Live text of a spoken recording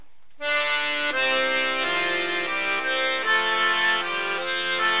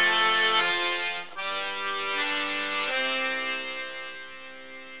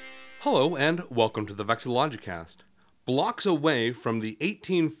Hello and welcome to the Vexillologicast. Blocks away from the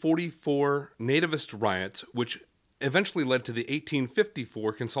 1844 Nativist riots, which eventually led to the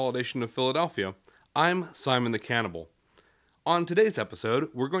 1854 consolidation of Philadelphia, I'm Simon the Cannibal. On today's episode,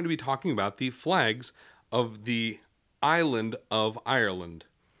 we're going to be talking about the flags of the island of Ireland.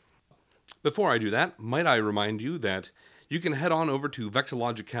 Before I do that, might I remind you that you can head on over to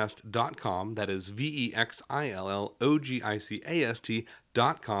vexillologicast.com, that is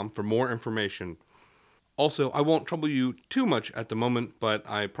vexillologicast.com, for more information. Also, I won't trouble you too much at the moment, but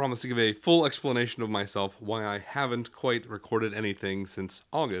I promise to give a full explanation of myself why I haven't quite recorded anything since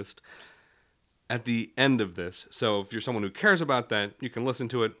August at the end of this. So if you're someone who cares about that, you can listen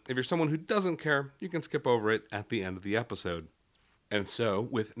to it. If you're someone who doesn't care, you can skip over it at the end of the episode. And so,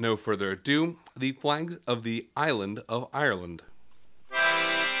 with no further ado, the flags of the island of Ireland.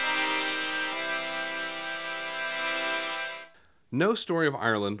 No story of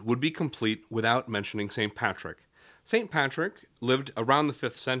Ireland would be complete without mentioning St. Patrick. St. Patrick lived around the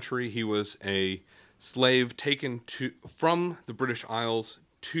 5th century. He was a slave taken from the British Isles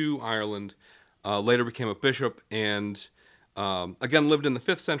to Ireland, later became a bishop, and again lived in the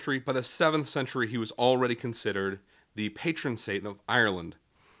 5th century. By the 7th century, he was already considered the patron saint of Ireland.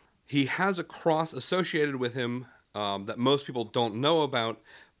 He has a cross associated with him that most people don't know about,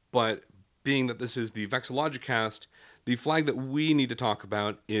 but being that this is the Vexillologicast, the flag that we need to talk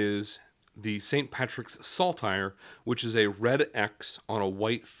about is the St. Patrick's Saltire, which is a red X on a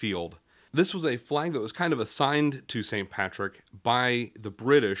white field. This was a flag that was kind of assigned to St. Patrick by the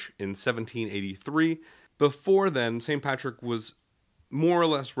British in 1783. Before then, St. Patrick was more or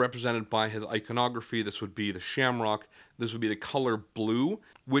less represented by his iconography. This would be the shamrock. This would be the color blue,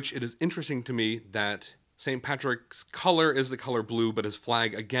 which it is interesting to me that St. Patrick's color is the color blue, but his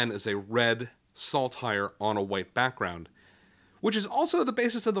flag, again, is a red saltire on a white background, which is also the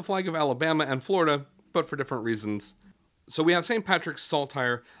basis of the flag of Alabama and Florida, but for different reasons. So we have St. Patrick's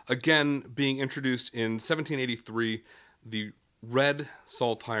Saltire, again, being introduced in 1783, the red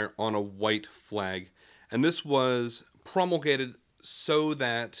saltire on a white flag. And this was promulgated so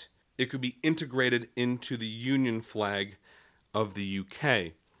that it could be integrated into the Union flag of the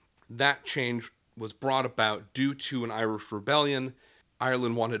UK. That change was brought about due to an Irish rebellion.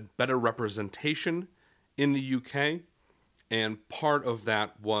 Ireland wanted better representation in the UK, and part of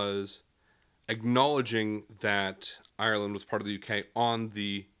that was acknowledging that Ireland was part of the UK on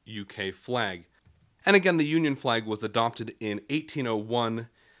the UK flag. And again, the Union flag was adopted in 1801,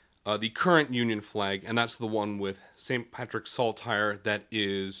 the current Union flag, and that's the one with St. Patrick's Saltire that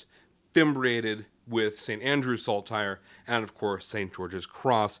is fimbriated with St. Andrew's Saltire, and of course St. George's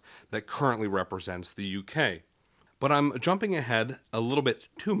Cross that currently represents the UK. But I'm jumping ahead a little bit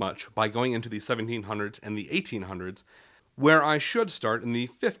too much by going into the 1700s and the 1800s, where I should start in the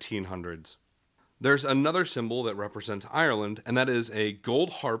 1500s. There's another symbol that represents Ireland, and that is a gold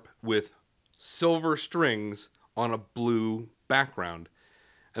harp with silver strings on a blue background.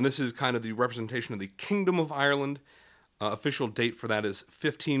 And this is kind of the representation of the Kingdom of Ireland. Official date for that is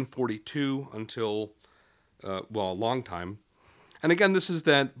 1542 until, a long time. And again, this is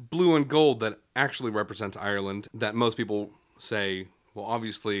that blue and gold that actually represents Ireland that most people say, well,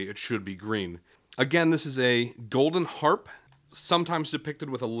 obviously it should be green. Again, this is a golden harp, sometimes depicted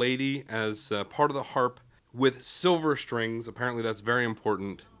with a lady as part of the harp with silver strings. Apparently that's very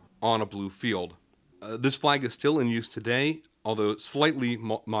important on a blue field. This flag is still in use today, although slightly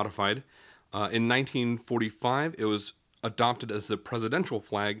modified. In 1945, it was adopted as the presidential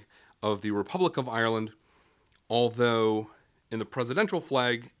flag of the Republic of Ireland, although in the presidential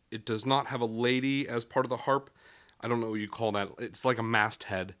flag, it does not have a lady as part of the harp. I don't know what you call that. It's like a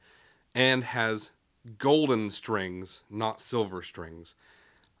masthead, and has golden strings, not silver strings.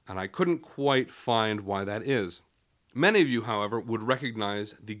 And I couldn't quite find why that is. Many of you, however, would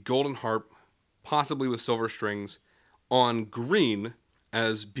recognize the golden harp, possibly with silver strings, on green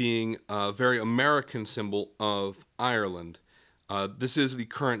as being a very American symbol of Ireland. This is the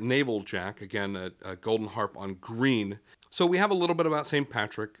current naval jack, again, a golden harp on green. So we have a little bit about St.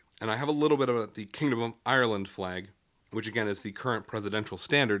 Patrick, and I have a little bit about the Kingdom of Ireland flag, which again is the current presidential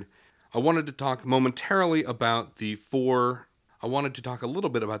standard. I wanted to talk momentarily about the four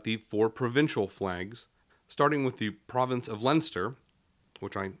provincial flags, starting with the province of Leinster,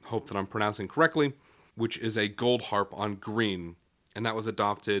 which I hope that I'm pronouncing correctly, which is a gold harp on green, and that was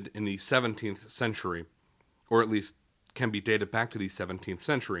adopted in the 17th century, or at least can be dated back to the 17th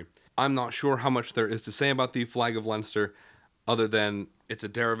century. I'm not sure how much there is to say about the flag of Leinster, other than it's a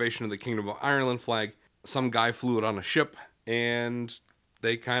derivation of the Kingdom of Ireland flag. Some guy flew it on a ship, and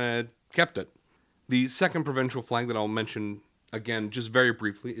they kind of kept it. The second provincial flag that I'll mention again, just very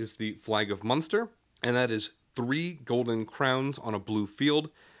briefly, is the flag of Munster, and that is 3 golden crowns on a blue field.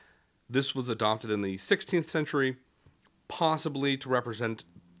 This was adopted in the 16th century, possibly to represent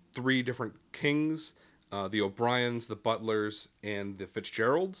 3 different kings, the O'Briens, the Butlers, and the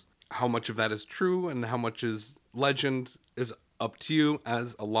Fitzgeralds. How much of that is true and how much is legend is up to you,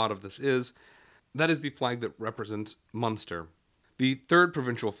 as a lot of this is. That is the flag that represents Munster. The third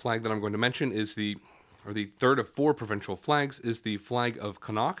provincial flag that I'm going to mention is the third of 4 provincial flags, is the flag of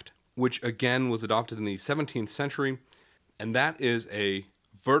Connacht, which again was adopted in the 17th century, and that is a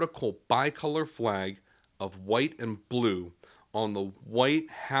vertical bicolor flag of white and blue. On the white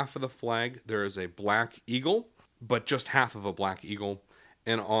half of the flag, there is a black eagle, but just half of a black eagle.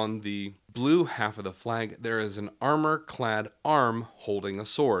 And on the blue half of the flag, there is an armor-clad arm holding a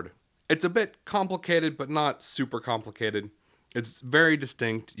sword. It's a bit complicated, but not super complicated. It's very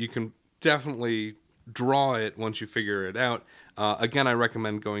distinct. You can definitely draw it once you figure it out. Again, I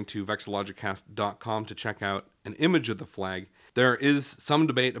recommend going to vexillogicast.com to check out an image of the flag. There is some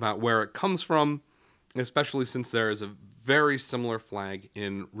debate about where it comes from, especially since there is a very similar flag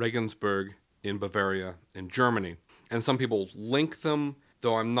in Regensburg in Bavaria in Germany. And some people link them,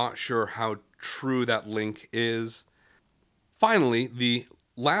 though I'm not sure how true that link is. Finally, the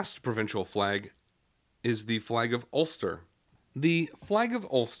last provincial flag is the flag of Ulster. The flag of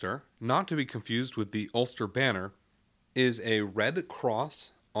Ulster, not to be confused with the Ulster banner, is a red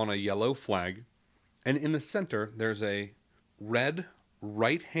cross on a yellow flag, and in the center there's a red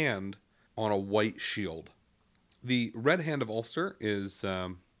right hand on a white shield. The red hand of Ulster is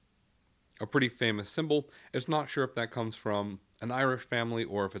a pretty famous symbol. It's not sure if that comes from an Irish family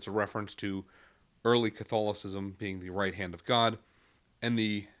or if it's a reference to early Catholicism being the right hand of God. And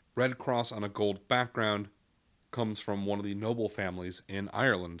the red cross on a gold background comes from one of the noble families in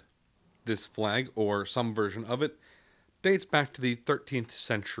Ireland. This flag, or some version of it, dates back to the 13th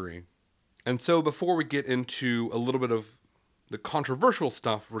century. And so before we get into a little bit of the controversial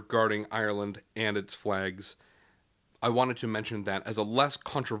stuff regarding Ireland and its flags, I wanted to mention that as a less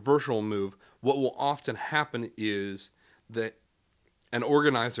controversial move, what will often happen is that an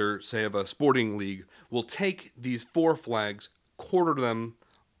organizer, say of a sporting league, will take these 4 flags, quarter them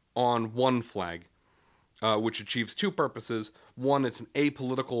on one flag, which achieves 2 purposes. One, it's an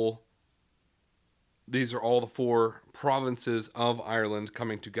apolitical. These are all the 4 provinces of Ireland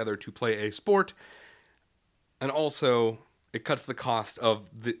coming together to play a sport. And also, it cuts the cost of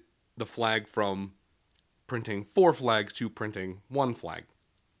the flag from printing 4 flags to printing 1 flag.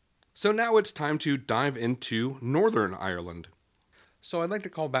 So now it's time to dive into Northern Ireland. So I'd like to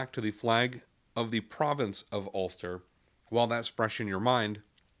call back to the flag of the province of Ulster, while that's fresh in your mind,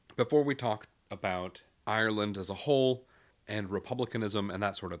 before we talk about Ireland as a whole and republicanism and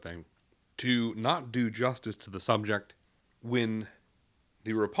that sort of thing. To not do justice to the subject, when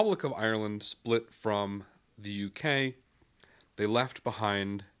the Republic of Ireland split from the UK, they left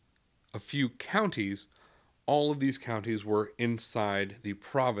behind a few counties. All of these counties were inside the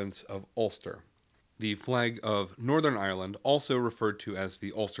province of Ulster. The flag of Northern Ireland, also referred to as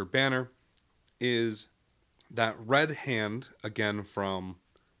the Ulster Banner, is that red hand, again from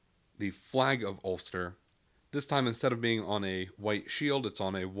the flag of Ulster. This time, instead of being on a white shield, it's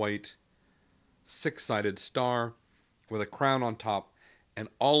on a white 6-sided star with a crown on top, and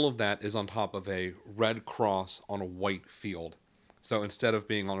all of that is on top of a red cross on a white field. So instead of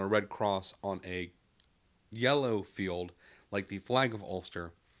being on a red cross on a yellow field, like the flag of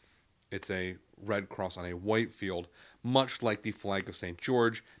Ulster, it's a red cross on a white field, much like the flag of St.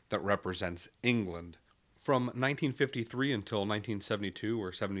 George that represents England. From 1953 until 1972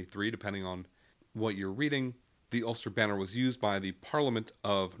 or 73, depending on what you're reading, the Ulster Banner was used by the Parliament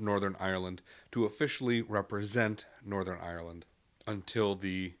of Northern Ireland to officially represent Northern Ireland until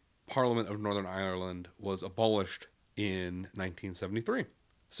the Parliament of Northern Ireland was abolished in 1973.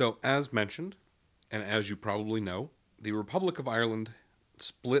 So, as mentioned, and as you probably know, the Republic of Ireland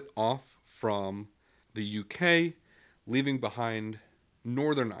split off from the UK, leaving behind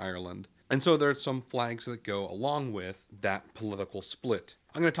Northern Ireland. And so there are some flags that go along with that political split.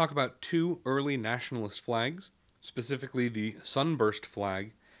 I'm going to talk about 2 early nationalist flags, specifically the Sunburst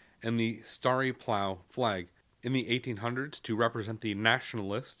flag and the Starry Plough flag. In the 1800s, to represent the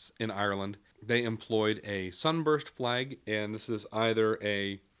nationalists in Ireland, they employed a sunburst flag, and this is either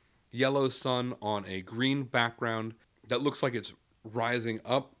a yellow sun on a green background that looks like it's rising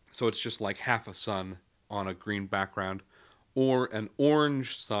up, so it's just like half a sun on a green background, or an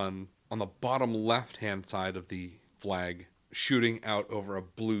orange sun on the bottom left-hand side of the flag shooting out over a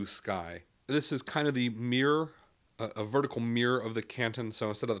blue sky. This is kind of the mirror, a vertical mirror of the canton, so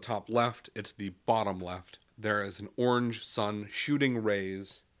instead of the top left, it's the bottom left. there is an orange sun shooting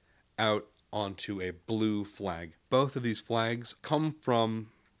rays out onto a blue flag. Both of these flags come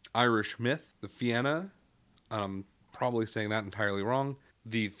from Irish myth, the Fianna. I'm probably saying that entirely wrong.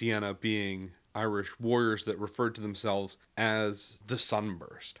 The Fianna being Irish warriors that referred to themselves as the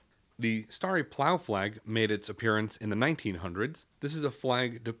Sunburst. The Starry Plough flag made its appearance in the 1900s. This is a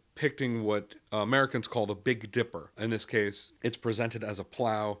flag depicting what Americans call the Big Dipper. In this case, it's presented as a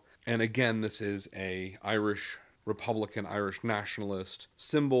plough. And again, this is a Irish Republican, Irish nationalist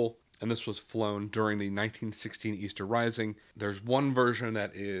symbol. And this was flown during the 1916 Easter Rising. There's one version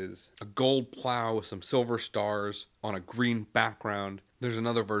that is a gold plough with some silver stars on a green background. There's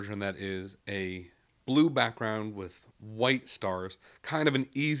another version that is a blue background with white stars, kind of an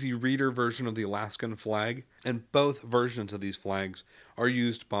easy reader version of the Alaskan flag. And both versions of these flags are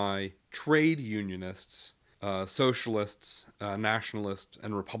used by trade unionists, socialists, nationalists,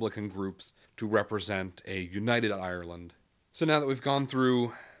 and Republican groups to represent a united Ireland. So now that we've gone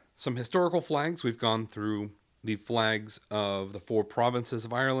through some historical flags, we've gone through the flags of the 4 provinces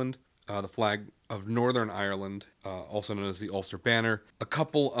of Ireland, the flag of Northern Ireland, also known as the Ulster Banner, a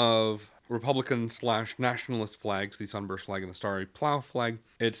couple of Republican/nationalist flags, the Sunburst flag and the Starry Plough flag.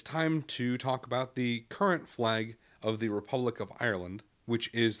 It's time to talk about the current flag of the Republic of Ireland, which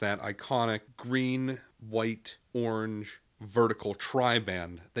is that iconic green, white, orange vertical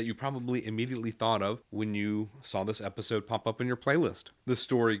triband that you probably immediately thought of when you saw this episode pop up in your playlist. The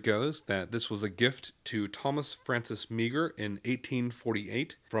story goes that this was a gift to Thomas Francis Meagher in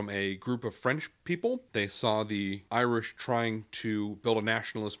 1848 from a group of French people. They saw the Irish trying to build a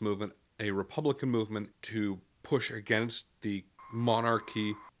nationalist movement, a Republican movement to push against the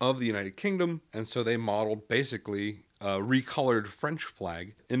monarchy of the United Kingdom, and so they modeled basically a recolored French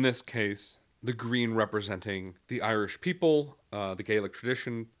flag. In this case, the green representing the Irish people, the Gaelic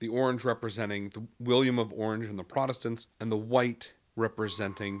tradition, the orange representing the William of Orange and the Protestants, and the white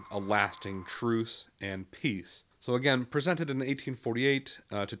representing a lasting truce and peace. So again, presented in 1848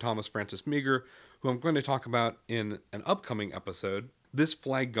 to Thomas Francis Meagher, who I'm going to talk about in an upcoming episode. This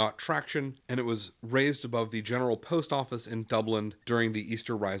flag got traction, and it was raised above the General Post Office in Dublin during the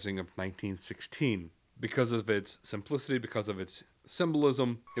Easter Rising of 1916. Because of its simplicity, because of its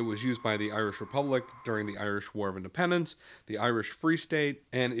symbolism, it was used by the Irish Republic during the Irish War of Independence, the Irish Free State,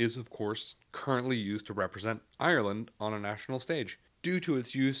 and is, of course, currently used to represent Ireland on a national stage. Due to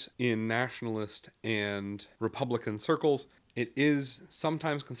its use in nationalist and Republican circles, it is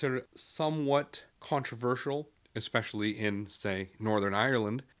sometimes considered somewhat controversial, especially in, say, Northern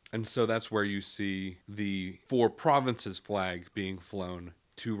Ireland. And so that's where you see the 4 provinces flag being flown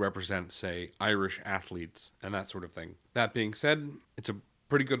to represent, say, Irish athletes and that sort of thing. That being said, it's a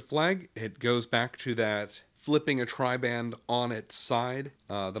pretty good flag. It goes back to that flipping a triband on its side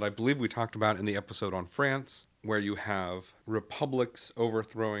that I believe we talked about in the episode on France, where you have republics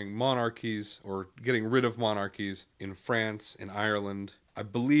overthrowing monarchies or getting rid of monarchies in France, in Ireland, I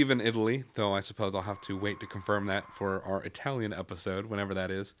believe in Italy, though I suppose I'll have to wait to confirm that for our Italian episode, whenever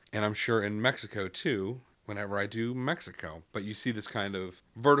that is. And I'm sure in Mexico, too, whenever I do Mexico. But you see this kind of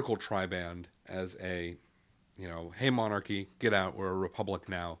vertical triband as a, hey, monarchy, get out, we're a republic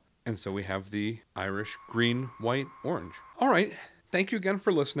now. And so we have the Irish green, white, orange. All right, thank you again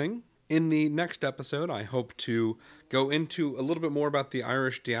for listening. In the next episode, I hope to go into a little bit more about the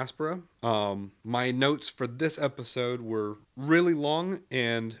Irish diaspora. My notes for this episode were really long,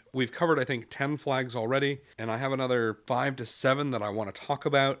 and we've covered, I think, 10 flags already, and I have another 5 to 7 that I want to talk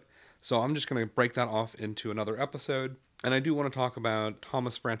about. So I'm just going to break that off into another episode. And I do want to talk about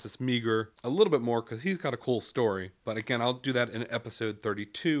Thomas Francis Meagher a little bit more because he's got a cool story. But again, I'll do that in episode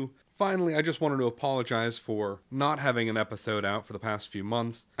 32. Finally, I just wanted to apologize for not having an episode out for the past few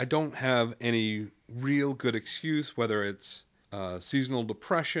months. I don't have any real good excuse, whether it's seasonal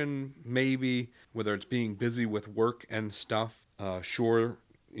depression, maybe, whether it's being busy with work and stuff. My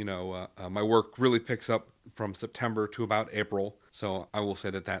work really picks up from September to about April, so I will say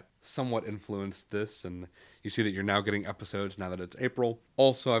that somewhat influenced this, and you see that you're now getting episodes now that it's April.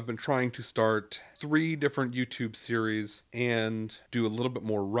 Also, I've been trying to start 3 different YouTube series and do a little bit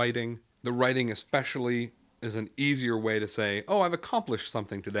more writing. The writing especially is an easier way to say, oh, I've accomplished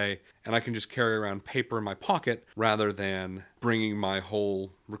something today, and I can just carry around paper in my pocket rather than bringing my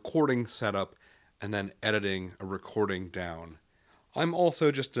whole recording setup and then editing a recording down. I'm also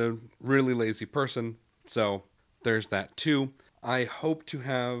just a really lazy person, so there's that too. I hope to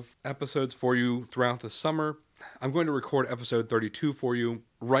have episodes for you throughout the summer. I'm going to record episode 32 for you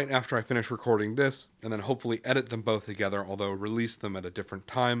right after I finish recording this, and then hopefully edit them both together, although release them at a different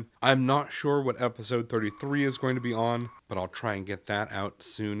time. I'm not sure what episode 33 is going to be on, but I'll try and get that out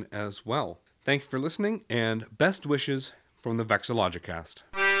soon as well. Thank you for listening, and best wishes from the Vexillogicast.